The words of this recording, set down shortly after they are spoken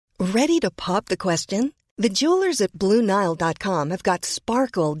Ready to pop the question? The jewelers at BlueNile.com have got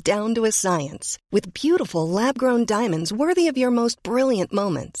sparkle down to a science with beautiful lab-grown diamonds worthy of your most brilliant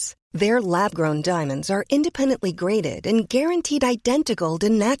moments. Their lab-grown diamonds are independently graded and guaranteed identical to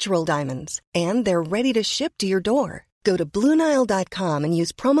natural diamonds, and they're ready to ship to your door. Go to BlueNile.com and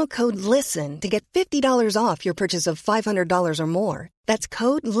use promo code LISTEN to get $50 off your purchase of $500 or more. That's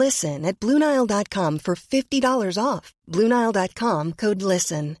code LISTEN at BlueNile.com for $50 off. BlueNile.com, code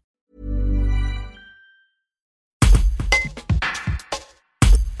LISTEN.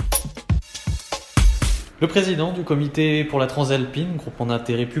 Le président du comité pour la Transalpine, groupe en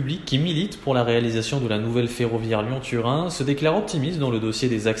intérêt public qui milite pour la réalisation de la nouvelle ferroviaire Lyon-Turin, se déclare optimiste dans le dossier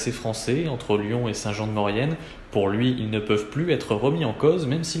des accès français entre Lyon et Saint-Jean-de-Maurienne. Pour lui, ils ne peuvent plus être remis en cause,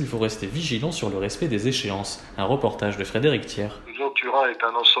 même s'il faut rester vigilant sur le respect des échéances. Un reportage de Frédéric Thiers. Lyon-Turin est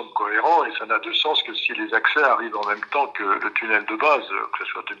un ensemble cohérent et ça n'a de sens que si les accès arrivent en même temps que le tunnel de base, que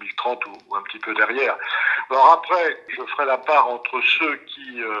ce soit 2030 ou un petit peu derrière. Alors après, je ferai la part entre ceux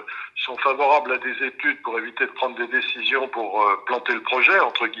qui sont favorables à des études pour éviter de prendre des décisions pour planter le projet,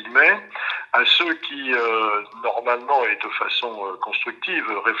 entre guillemets, à ceux qui, normalement et de façon constructive,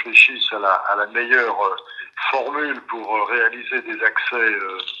 réfléchissent à la meilleure formule pour réaliser des accès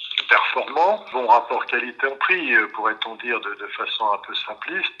performants, bon rapport qualité-prix, pourrait-on dire de façon un peu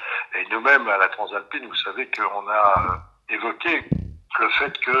simpliste. Et nous-mêmes, à la Transalpine, vous savez qu'on a évoqué le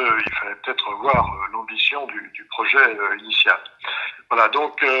fait qu'il fallait peut-être revoir l'ambition du projet initial. Voilà,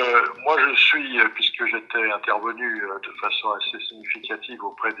 donc moi je suis, puisque j'étais intervenu de façon assez significative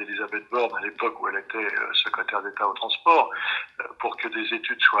auprès d'Elisabeth Borne à l'époque où elle était secrétaire d'État au transport, pour que des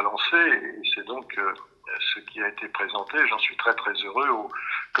études soient lancées, et c'est donc ce qui a été présenté. J'en suis très très heureux au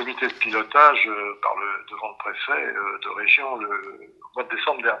comité de pilotage devant le préfet de région le mois de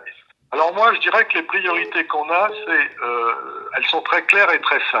décembre dernier. Alors moi, je dirais que les priorités qu'on a, elles sont très claires et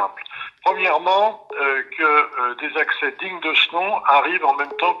très simples. Premièrement, que des accès dignes de ce nom arrivent en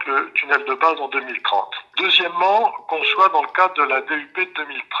même temps que le tunnel de base en 2030. Deuxièmement, qu'on soit dans le cadre de la DUP de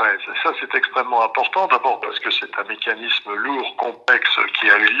 2013. Et ça, c'est extrêmement important. D'abord parce que c'est un mécanisme lourd, complexe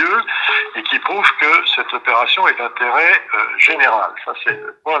qui a eu lieu et qui prouve que cette opération est d'intérêt général. Ça, c'est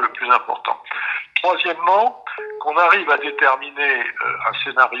le point le plus important. Troisièmement, qu'on arrive à déterminer un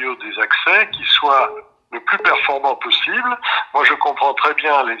scénario des accès qui soit le plus performant possible. Moi, je comprends très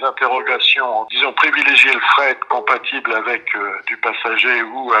bien les interrogations, disons, privilégier le fret compatible avec du passager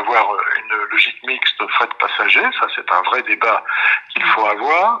ou avoir une logique mixte fret-passager. Ça, c'est un vrai débat qu'il faut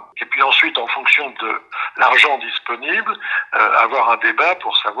avoir. Et puis ensuite, en fonction de l'argent disponible, avoir un débat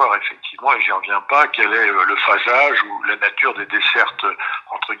pour savoir effectivement, et j'y reviens pas, quel est le phasage ou la nature des dessertes,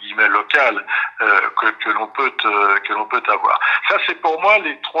 entre guillemets, locales que l'on peut avoir. Ça, c'est pour moi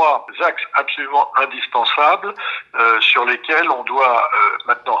les trois axes absolument indispensables sur lesquels on doit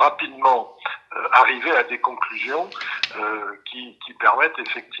maintenant rapidement arriver à des conclusions qui permettent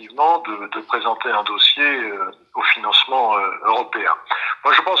effectivement de présenter un dossier au financement européen.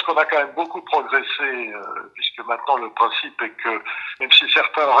 Moi, je pense qu'on a quand même beaucoup progressé, puisque maintenant le principe est que, même si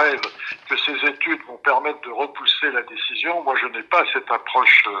certains rêvent que ces études vont permettre de repousser la décision, moi je n'ai pas cette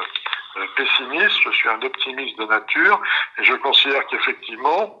approche pessimiste, je suis un optimiste de nature, et je considère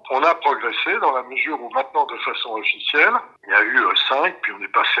qu'effectivement, on a progressé dans la mesure où maintenant, de façon officielle, il y a eu 5, puis on est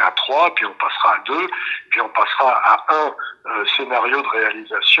passé à 3, puis on passera à 2, puis on passera à un scénario de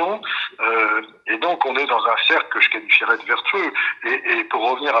réalisation, et donc on est dans un cercle que je qualifierais de vertueux. Et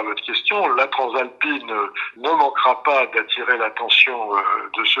pour revenir à votre question, la Transalpine ne manquera pas d'attirer l'attention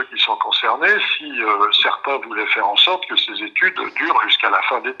de ceux qui sont concernés si certains voulaient faire en sorte que ces études durent jusqu'à la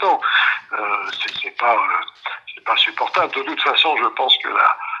fin des temps. C'est pas supportable. De toute façon, je pense que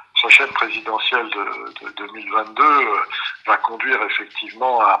la prochaine présidentielle de 2022 va conduire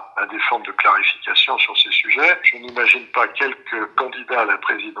effectivement à des formes de clarification sur ces sujets. Je n'imagine pas quelques candidats à la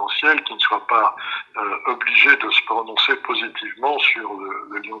présidentielle qui ne soient pas obligés de se prononcer positivement sur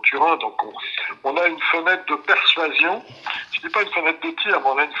le Lyon-Turin. Donc on a une fenêtre de persuasion, je dis pas une fenêtre de tir, mais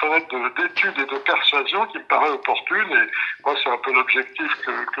on a une fenêtre d'étude et de persuasion qui me paraît opportune, et moi c'est un peu l'objectif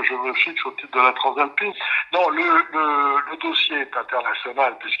que je me fixe au titre de la Transalpine. Non, le dossier est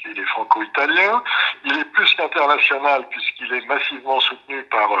international puisqu'il est franco-italien, il est plus qu'international puisqu'il est massivement soutenu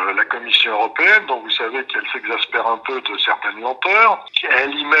par la Commission européenne, donc vous savez qu'elle s'exaspère un peu de certaines lenteurs,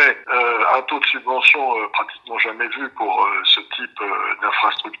 elle y met un taux de subvention pratiquement jamais vu pour ce type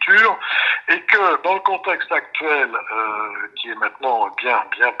d'infrastructure, et que dans le contexte actuel, qui est maintenant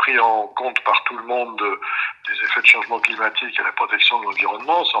bien pris en compte par tout le monde des effets de changement climatique et la protection de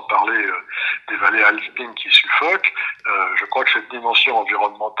l'environnement, sans parler des vallées alpines qui suffoquent, je crois que cette dimension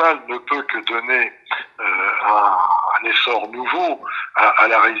environnementale ne peut que donner un un effort nouveau à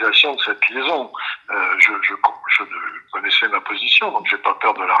la réalisation de cette liaison. Je connaissais ma position, donc j'ai pas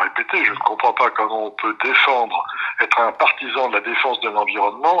peur de la répéter. Je ne comprends pas comment on peut être un partisan de la défense de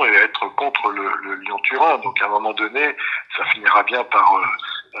l'environnement et être contre le Lyon-Turin. Donc à un moment donné, ça finira bien par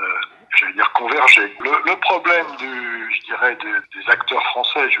converger. Le problème des acteurs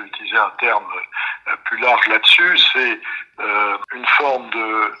français, je vais utiliser un terme plus large là-dessus, c'est une forme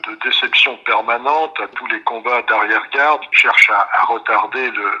de déception permanente à tous les combats d'arrière-garde qui cherchent à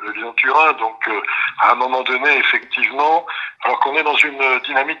retarder le Lyon-Turin. Donc à un moment donné, effectivement, alors qu'on est dans une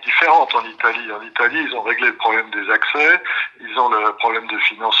dynamique différente en Italie. En Italie, ils ont réglé le problème des accès, ils ont le problème de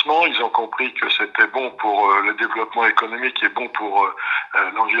financement, ils ont compris que c'était bon pour le développement économique et bon pour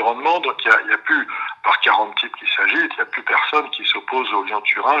l'environnement. Donc il y a plus, par 40 types qui s'agitent, il n'y a plus personne qui s'oppose au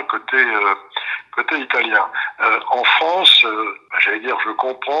Lyon-Turin côté italien. En France, je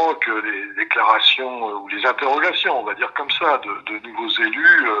comprends que les déclarations ou les interrogations, on va dire comme ça, de nouveaux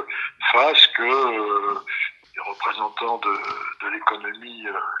élus fassent que les représentants de l'économie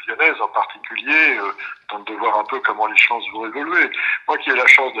lyonnaise en particulier tentent de voir un peu comment les chances vont évoluer. Moi qui ai la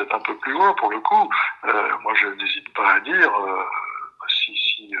chance d'être un peu plus loin pour le coup, moi je n'hésite pas à dire si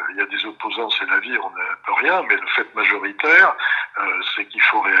il y a des opposants, c'est la vie, on ne peut rien, mais le fait majoritaire, c'est qu'il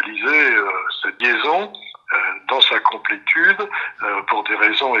faut réaliser cette liaison dans sa complétude pour des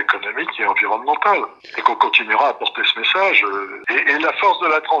raisons économiques et environnementales. Et qu'on continuera à porter ce message. Et la force de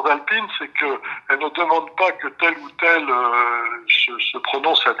la Transalpine, c'est qu'elle ne demande pas que tel ou tel se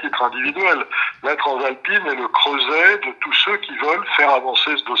prononce à titre individuel. La Transalpine est le creuset de tous ceux qui veulent faire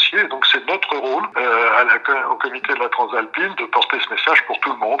avancer ce dossier. Donc c'est notre rôle au comité de la Transalpine de porter ce message pour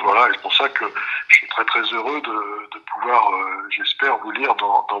tout le monde. Voilà, et c'est pour ça que je suis très très heureux de pouvoir, j'espère, vous lire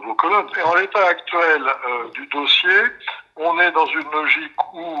dans vos colonnes. Et en l'état actuel du dossier, on est dans une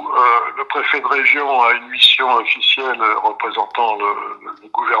logique où le préfet de région a une mission officielle représentant le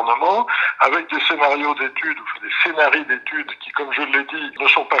gouvernement, avec des scénarios d'études, ou des scénarios d'études qui, comme je l'ai dit, ne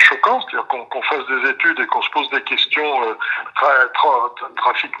sont pas choquants, c'est-à-dire qu'on fasse des études et qu'on se pose des questions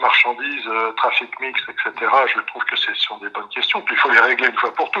trafic marchandises, trafic mixte, etc. Je trouve que ce sont des bonnes questions, puis il faut les régler une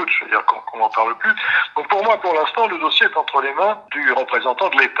fois pour toutes, c'est-à-dire qu'on n'en parle plus. Donc pour moi, pour l'instant, le dossier est entre les mains du représentant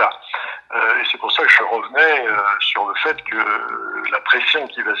de l'État. Et c'est pour ça que je revenais sur le fait que la pression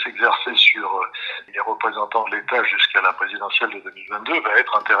qui va s'exercer sur les représentants de l'État jusqu'à la présidentielle de 2022 va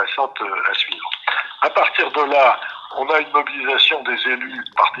être intéressante à suivre. À partir de là, on a une mobilisation des élus,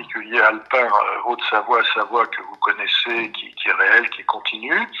 en particulier alpins, Haute-Savoie, Savoie, que vous connaissez, qui est réelle, qui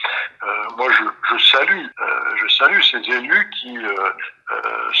continue. Moi, je salue ces élus qui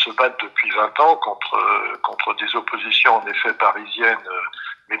se battent depuis 20 ans contre des oppositions, en effet, parisiennes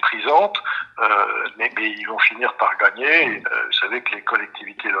méprisantes, mais ils vont finir par gagner. Et, vous savez que les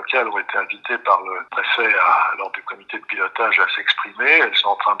collectivités locales ont été invitées par le préfet lors du comité de pilotage à s'exprimer. Elles sont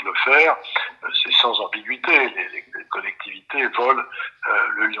en train de le faire. C'est sans ambiguïté. Les collectivités veulent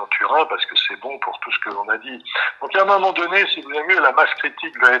le Lyon-Turin parce que c'est bon pour tout ce que l'on a dit. Donc à un moment donné, si vous aimez mieux, la masse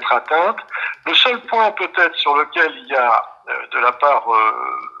critique va être atteinte. Le seul point peut-être sur lequel il y a de la part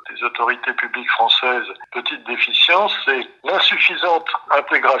des autorités publiques françaises petite déficience, c'est l'insuffisante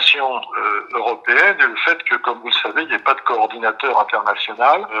intégration européenne et le fait que, comme vous le savez, il n'y ait pas de coordinateur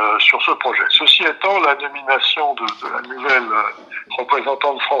international sur ce projet. Ceci étant, la nomination de la nouvelle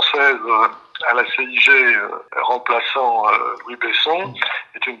représentante française à la CIG remplaçant Louis Besson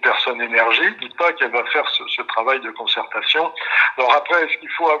est une personne énergique. Je ne dis pas qu'elle va faire ce travail de concertation. Alors après, est-ce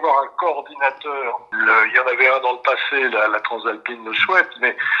qu'il faut avoir un coordinateur? Il y en avait un dans le passé, la Transalpine le souhaite,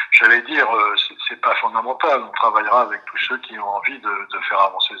 mais j'allais dire, c'est pas fondamental. On travaillera avec tous ceux qui ont envie de faire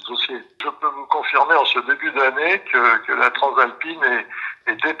avancer ce dossier. Je peux vous confirmer en ce début d'année que la Transalpine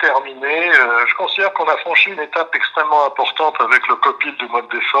est déterminée. Je considère qu'on a franchi une étape extrêmement importante avec le COPIL du mois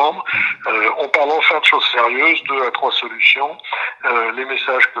de décembre. On parle enfin de choses sérieuses, 2 à 3 solutions. Les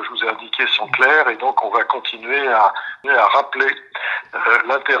messages que je vous ai indiqués sont clairs et donc on va continuer à rappeler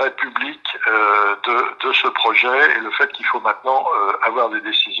l'intérêt public de ce projet et le fait qu'il faut maintenant avoir des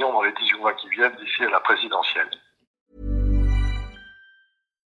décisions dans les 18 mois qui viennent d'ici à la présidentielle.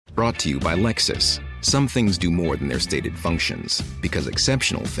 Brought to you by Lexus. Some things do more than their stated functions, because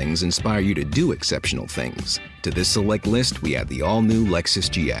exceptional things inspire you to do exceptional things. To this select list, we add the all-new Lexus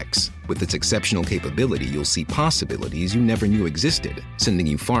GX. With its exceptional capability, you'll see possibilities you never knew existed, sending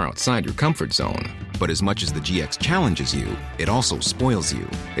you far outside your comfort zone. But as much as the GX challenges you, it also spoils you.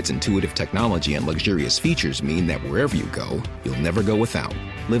 Its intuitive technology and luxurious features mean that wherever you go, you'll never go without.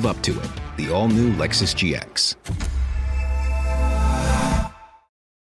 Live up to it. The all-new Lexus GX.